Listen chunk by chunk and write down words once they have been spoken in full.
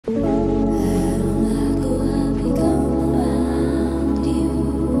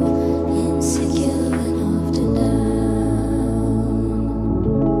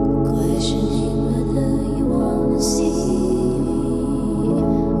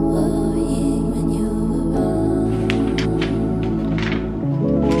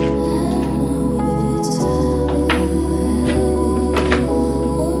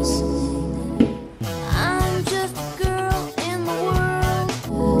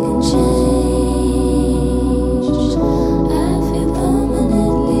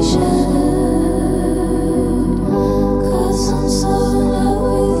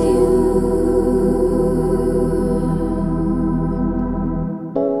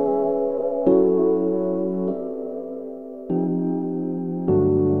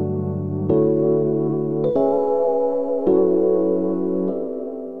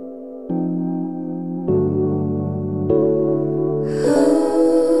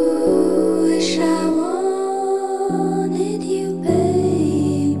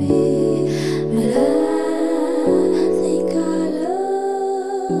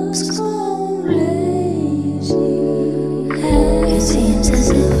seems as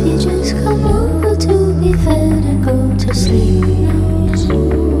if you just come over to be fed and go to sleep.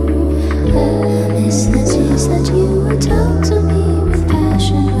 I miss the tears that you would talk to me with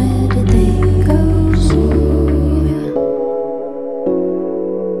passion. Where did they go?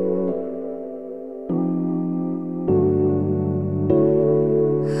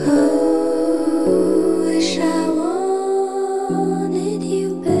 Oh, wish I wanted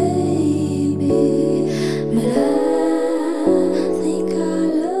you, baby, but I think our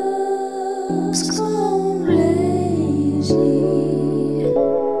love's gone lazy.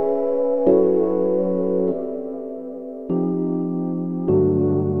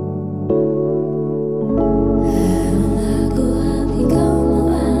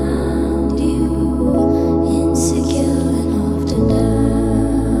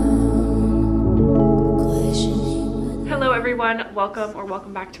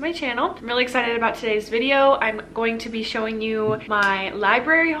 Welcome back to my channel. I'm really excited about today's video. I'm going to be showing you my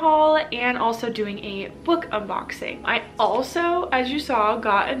library haul and also doing a book unboxing. I also, as you saw,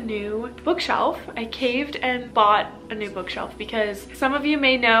 got a new bookshelf. I caved and bought a new bookshelf because some of you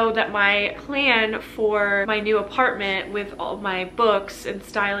may know that my plan for my new apartment with all my books and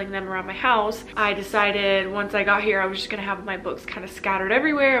styling them around my house, I decided once I got here I was just gonna have my books kind of scattered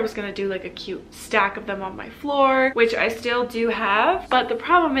everywhere. I was gonna do like a cute stack of them on my floor, which I still do have, but the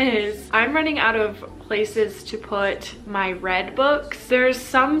problem is I'm running out of places to put my read books. There's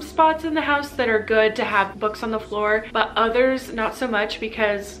some spots in the house that are good to have books on the floor, but others not so much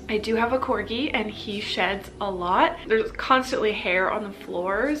because I do have a corgi and he sheds a lot. There's constantly hair on the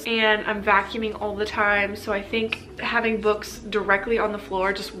floors and I'm vacuuming all the time, so I think having books directly on the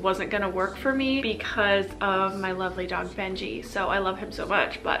floor just wasn't gonna work for me because of my lovely dog Benji. So I love him so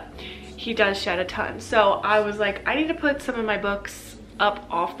much, but he does shed a ton. So I was like, I need to put some of my books up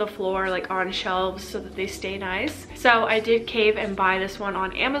off the floor, like on shelves, so that they stay nice. So I did cave and buy this one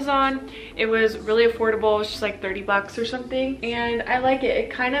on Amazon. It was really affordable. It's just like 30 bucks or something, and I like it.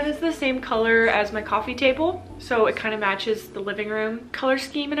 It kind of is the same color as my coffee table, so it kind of matches the living room color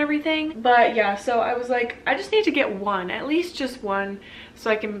scheme and everything. But yeah, so I was like, I just need to get one, at least just one,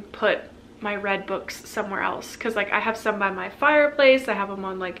 so I can put my read books somewhere else, because like I have some by my fireplace, I have them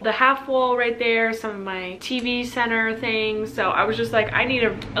on like the half wall right there, some of my TV center things. So I was just like, I need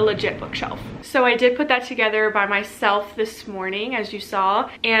a legit bookshelf. So I did put that together by myself this morning, as you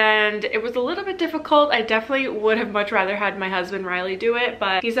saw, and it was a little bit difficult. I definitely would have much rather had my husband Riley do it,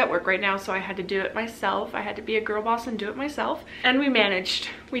 but he's at work right now, so I had to do it myself. I had to be a girl boss and do it myself, and we managed.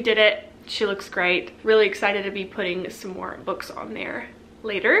 We did it. She looks great. Really excited to be putting some more books on there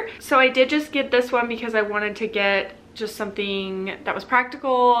later. So I did just get this one because I wanted to get just something that was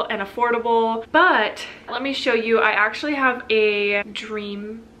practical and affordable. But let me show you, I actually have a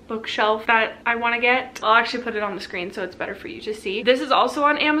dream bookshelf that I want to get. I'll actually put it on the screen so it's better for you to see. This is also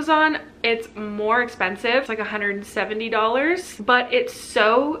on Amazon. It's more expensive. It's like $170, but it's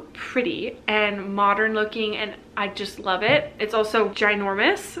so pretty and modern looking and I just love it. It's also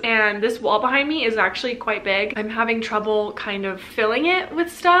ginormous, and this wall behind me is actually quite big. I'm having trouble kind of filling it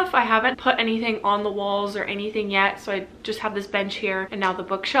with stuff. I haven't put anything on the walls or anything yet, so I just have this bench here and now the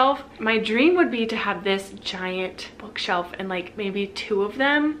bookshelf. My dream would be to have this giant bookshelf and like maybe two of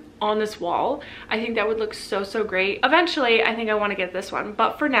them on this wall. I think that would look so great. Eventually I think I want to get this one,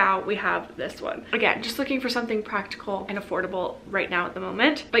 but for now we have this one. Again, just looking for something practical and affordable right now at the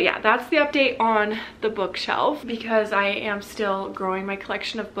moment. But yeah, that's the update on the bookshelf, because I am still growing my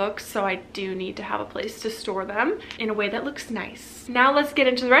collection of books, so I do need to have a place to store them in a way that looks nice. Now let's get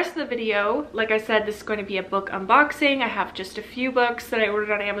into the rest of the video. Like I said, this is going to be a book unboxing. I have just a few books that I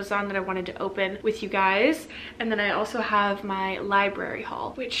ordered on Amazon that I wanted to open with you guys, and then I also have my library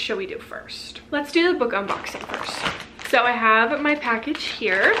haul. Which shall we do first? Let's do the book unboxing first. So I have my package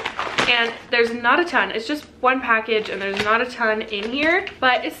here, and there's not a ton. It's just one package and there's not a ton in here,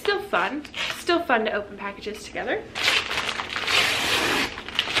 but it's still fun. It's still fun to open packages together.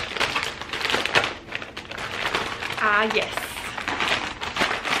 Ah, yes.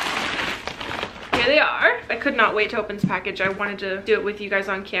 Here they are. I could not wait to open this package. I wanted to do it with you guys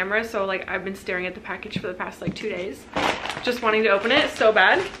on camera, so like I've been staring at the package for the past like 2 days, just wanting to open it so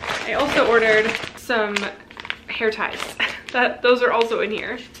bad. I also ordered some hair ties. Those are also in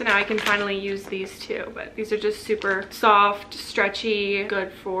here. So now I can finally use these too, but these are just super soft, stretchy,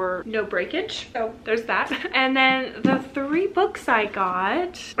 good for no breakage. So there's that. And then the 3 books I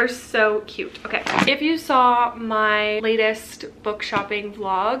got are so cute. Okay, if you saw my latest book shopping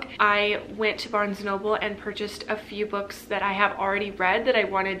vlog, I went to Barnes & Noble and purchased a few books that I have already read that I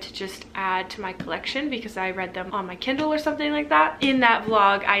wanted to just add to my collection because I read them on my Kindle or something like that. In that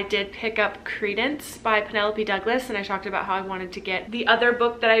vlog, I did pick up Credence by Penelope Douglas, and I talked about how I I wanted to get the other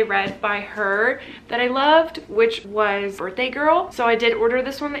book that I read by her that I loved, which was Birthday Girl. So I did order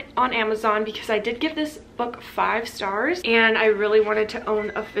this one on Amazon because I did give this book 5 stars and I really wanted to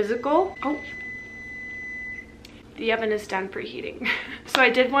own a physical. Oh, the oven is done preheating. So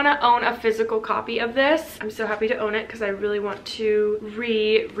I did want to own a physical copy of this. I'm so happy to own it because I really want to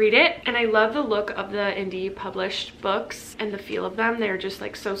reread it. And I love the look of the indie published books and the feel of them. They're just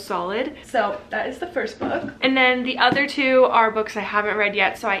like so solid. So that is the first book. And then the other 2 are books I haven't read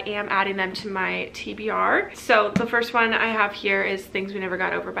yet, so I am adding them to my TBR. So the first one I have here is Things We Never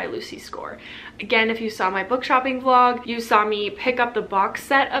Got Over by Lucy Score. Again, if you saw my book shopping vlog, you saw me pick up the box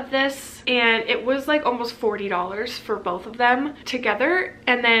set of this and it was like almost $40 for both of them together.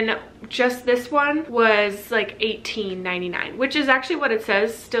 And then just this one was like $18.99, which is actually what it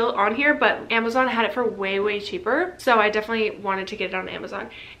says still on here, but Amazon had it for way cheaper. So I definitely wanted to get it on Amazon.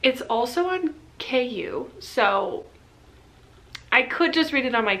 It's also on KU, so I could just read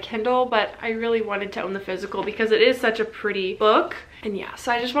it on my Kindle, but I really wanted to own the physical because it is such a pretty book. And yeah,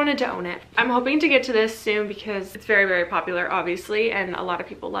 so I just wanted to own it. I'm hoping to get to this soon because it's very popular, obviously, and a lot of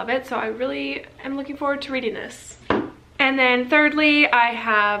people love it. So I really am looking forward to reading this. And then thirdly, I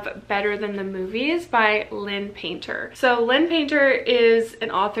have Better Than the Movies by Lynn Painter. So Lynn Painter is an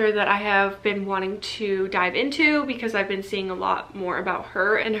author that I have been wanting to dive into because I've been seeing a lot more about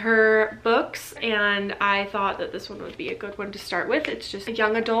her and her books, and I thought that this one would be a good one to start with. It's just a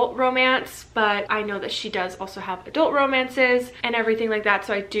young adult romance, but I know that she does also have adult romances and everything like that,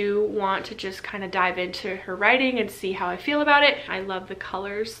 so I do want to just kind of dive into her writing and see how I feel about it. I love the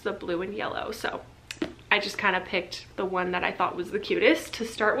colors, the blue and yellow, so I just kind of picked the one that I thought was the cutest to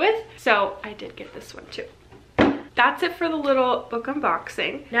start with. So I did get this one too. That's it for the little book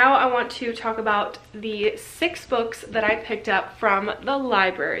unboxing. Now I want to talk about the 6 books that I picked up from the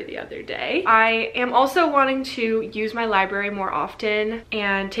library the other day. I am also wanting to use my library more often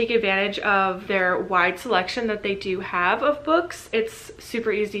and take advantage of their wide selection that they do have of books. It's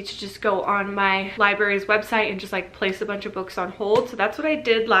super easy to just go on my library's website and just like place a bunch of books on hold. So that's what I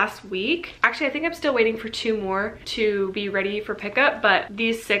did last week. Actually, I think I'm still waiting for 2 more to be ready for pickup, but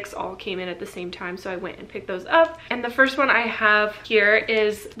these 6 all came in at the same time, so I went and picked those up. And the first one I have here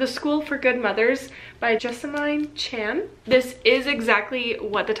is The School for Good Mothers by Jessamine Chan. This is exactly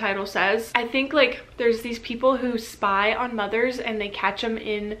what the title says. I think like there's these people who spy on mothers and they catch them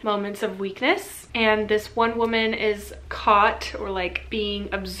in moments of weakness. And this one woman is caught or like being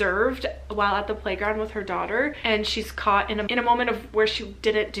observed while at the playground with her daughter, and she's caught in a moment of where she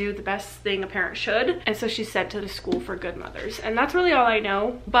didn't do the best thing a parent should, and so she's sent to the School for Good Mothers. And that's really all I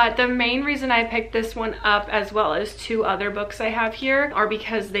know. But the main reason I picked this one up, as well as 2 other books I have here, are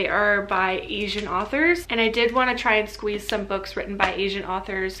because they are by Asian authors, and I did want to try and squeeze some books written by Asian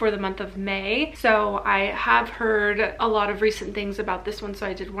authors for the month of May. So I have heard a lot of recent things about this one, so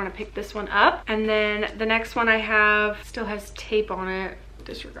I did want to pick this one up. And then the next one I have still has tape on it.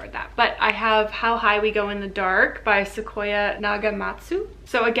 Disregard that. But I have How High We Go in the Dark by Sequoia Nagamatsu.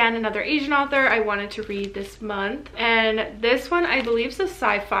 So again, another Asian author I wanted to read this month. And this one I believe is a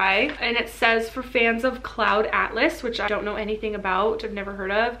sci-fi, and it says for fans of Cloud Atlas, which I don't know anything about, I've never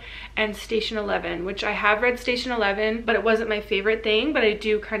heard of, and Station 11, which I have read Station 11, but it wasn't my favorite thing, but I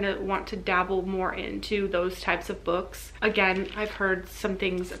do kind of want to dabble more into those types of books. Again, I've heard some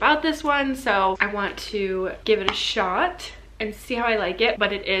things about this one, so I want to give it a shot and see how I like it.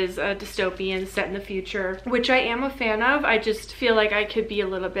 But it is a dystopian set in the future, which I am a fan of. I just feel like I could be a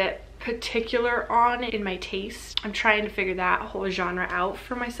little bit particular on in my taste. I'm trying to figure that whole genre out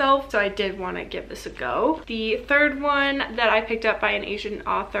for myself, so I did want to give this a go. The third one that I picked up by an Asian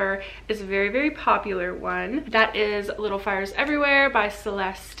author is a very popular one. That is Little Fires Everywhere by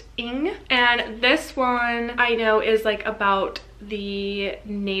Celeste Ng. And this one I know is like about the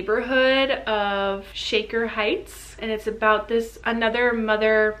neighborhood of Shaker Heights, and it's about this another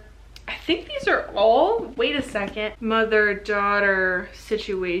mother. I think these are all, wait a second, mother-daughter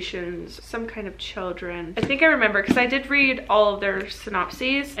situations, some kind of children. I think I remember because I did read all of their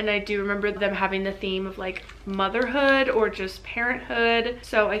synopses, and I do remember them having the theme of like motherhood or just parenthood.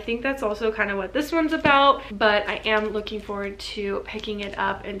 So I think that's also kind of what this one's about, but I am looking forward to picking it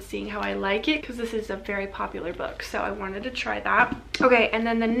up and seeing how I like it because this is a very popular book, so I wanted to try that. Okay, and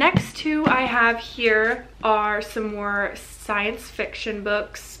then the next 2 I have here are some more science fiction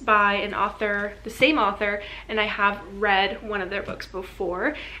books by an author, the same author, and I have read one of their books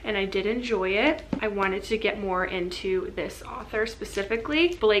before and I did enjoy it. I wanted to get more into this author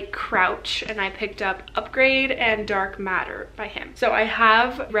specifically, Blake Crouch, and I picked up Upgrade and Dark Matter by him. So I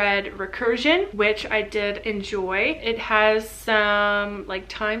have read Recursion, which I did enjoy. It has some like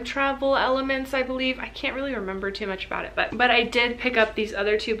time travel elements, I believe. I can't really remember too much about it, but I did pick up these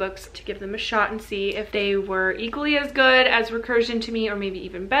other two books to give them a shot and see if they were equally as good as Recursion to me, or maybe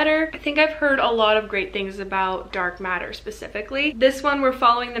even better. I think I've heard a lot of great things about Dark Matter specifically. This one, we're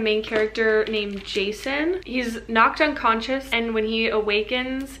following the main character named Jason. He's knocked unconscious, and when he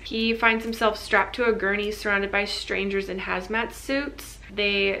awakens, he finds himself strapped to a gurney surrounded by strangers in hazmat suits.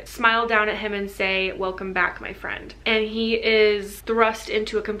 They smile down at him and say, "Welcome back, my friend." And he is thrust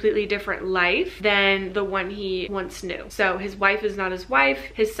into a completely different life than the one he once knew. So his wife is not his wife,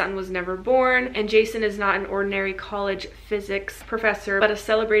 his son was never born, and Jason is not an ordinary college physics professor, but a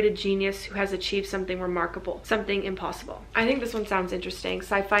celebrated genius who has achieved something remarkable, something impossible. I think this one sounds interesting.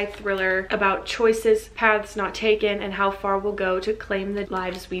 Sci-fi thriller about choices, paths not taken, and how far we'll go to claim the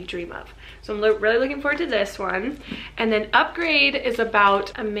lives we dream of. So I'm really looking forward to this one. And then Upgrade is about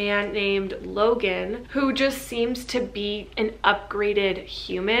a man named Logan who just seems to be an upgraded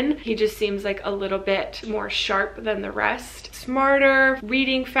human. He just seems like a little bit more sharp than the rest. Smarter,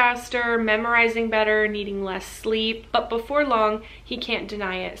 reading faster, memorizing better, needing less sleep. But before long, he can't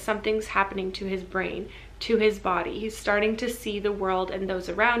deny it. Something's happening to his brain, to his body. He's starting to see the world and those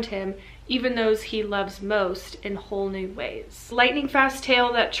around him, even those he loves most, in whole new ways. Lightning fast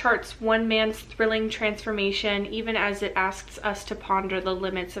tale that charts one man's thrilling transformation, even as it asks us to ponder the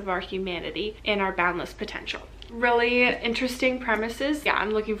limits of our humanity and our boundless potential. Really interesting premises. Yeah,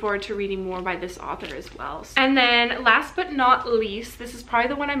 I'm looking forward to reading more by this author as well. And then last but not least, this is probably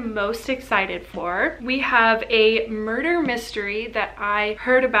the one I'm most excited for. We have a murder mystery that I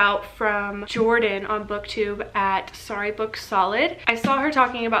heard about from Jordan on BookTube at Sorry Book Solid. I saw her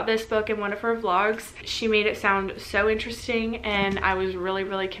talking about this book in one of her vlogs. She made it sound so interesting and I was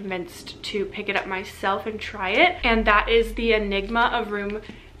really convinced to pick it up myself and try it. And that is The Enigma of Room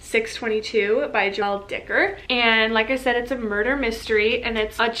 622 by Joelle Dicker. And like I said, it's a murder mystery and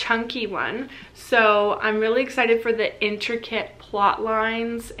it's a chunky one. So I'm really excited for the intricate plot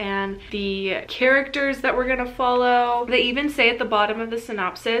lines and the characters that we're gonna follow. They even say at the bottom of the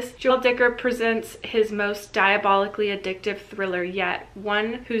synopsis, Joelle Dicker presents his most diabolically addictive thriller yet,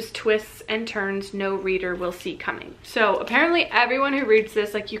 one whose twists and turns no reader will see coming. So apparently everyone who reads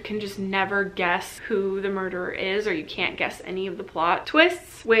this, like, you can just never guess who the murderer is, or you can't guess any of the plot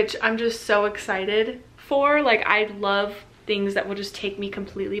twists, which I'm just so excited for. Like, I love things that will just take me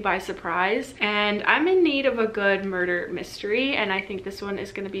completely by surprise, and I'm in need of a good murder mystery, and I think this one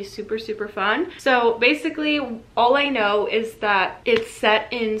is going to be super fun. So basically all I know is that it's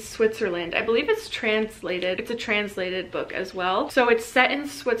set in Switzerland. I believe it's translated. It's a translated book as well. So it's set in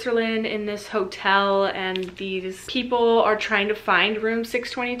Switzerland in this hotel, and these people are trying to find room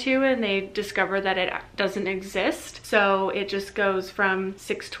 622 and they discover that it doesn't exist. So it just goes from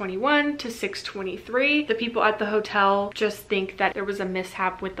 621 to 623. The people at the hotel just think that there was a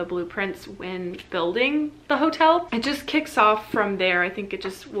mishap with the blueprints when building the hotel. It just kicks off from there. I think it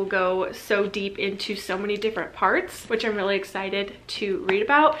just will go so deep into so many different parts, which I'm really excited to read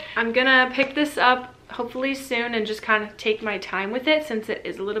about. I'm gonna pick this up hopefully soon and just kind of take my time with it, since it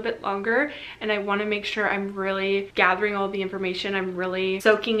is a little bit longer and I want to make sure I'm really gathering all the information. I'm really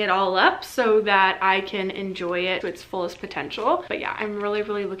soaking it all up so that I can enjoy it to its fullest potential. But yeah, I'm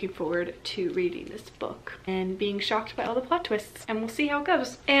really looking forward to reading this book and being shocked by all the plot twists, and we'll see how it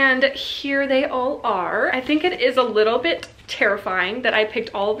goes. And here they all are. I think it is a little bit terrifying that I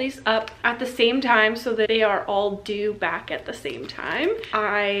picked all of these up at the same time so that they are all due back at the same time.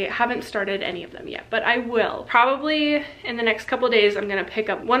 I haven't started any of them yet, but I will. Probably in the next couple of days, I'm gonna pick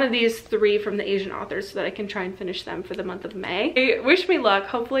up one of these 3 from the Asian authors so that I can try and finish them for the month of May. Wish me luck.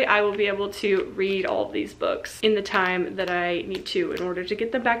 Hopefully I will be able to read all of these books in the time that I need to in order to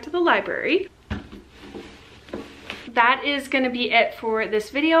get them back to the library. That is going to be it for this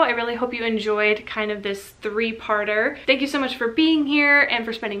video. I really hope you enjoyed kind of this 3-parter. Thank you so much for being here and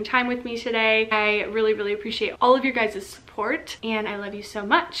for spending time with me today. I really appreciate all of your guys' support, and I love you so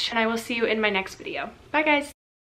much. And I will see you in my next video. Bye guys.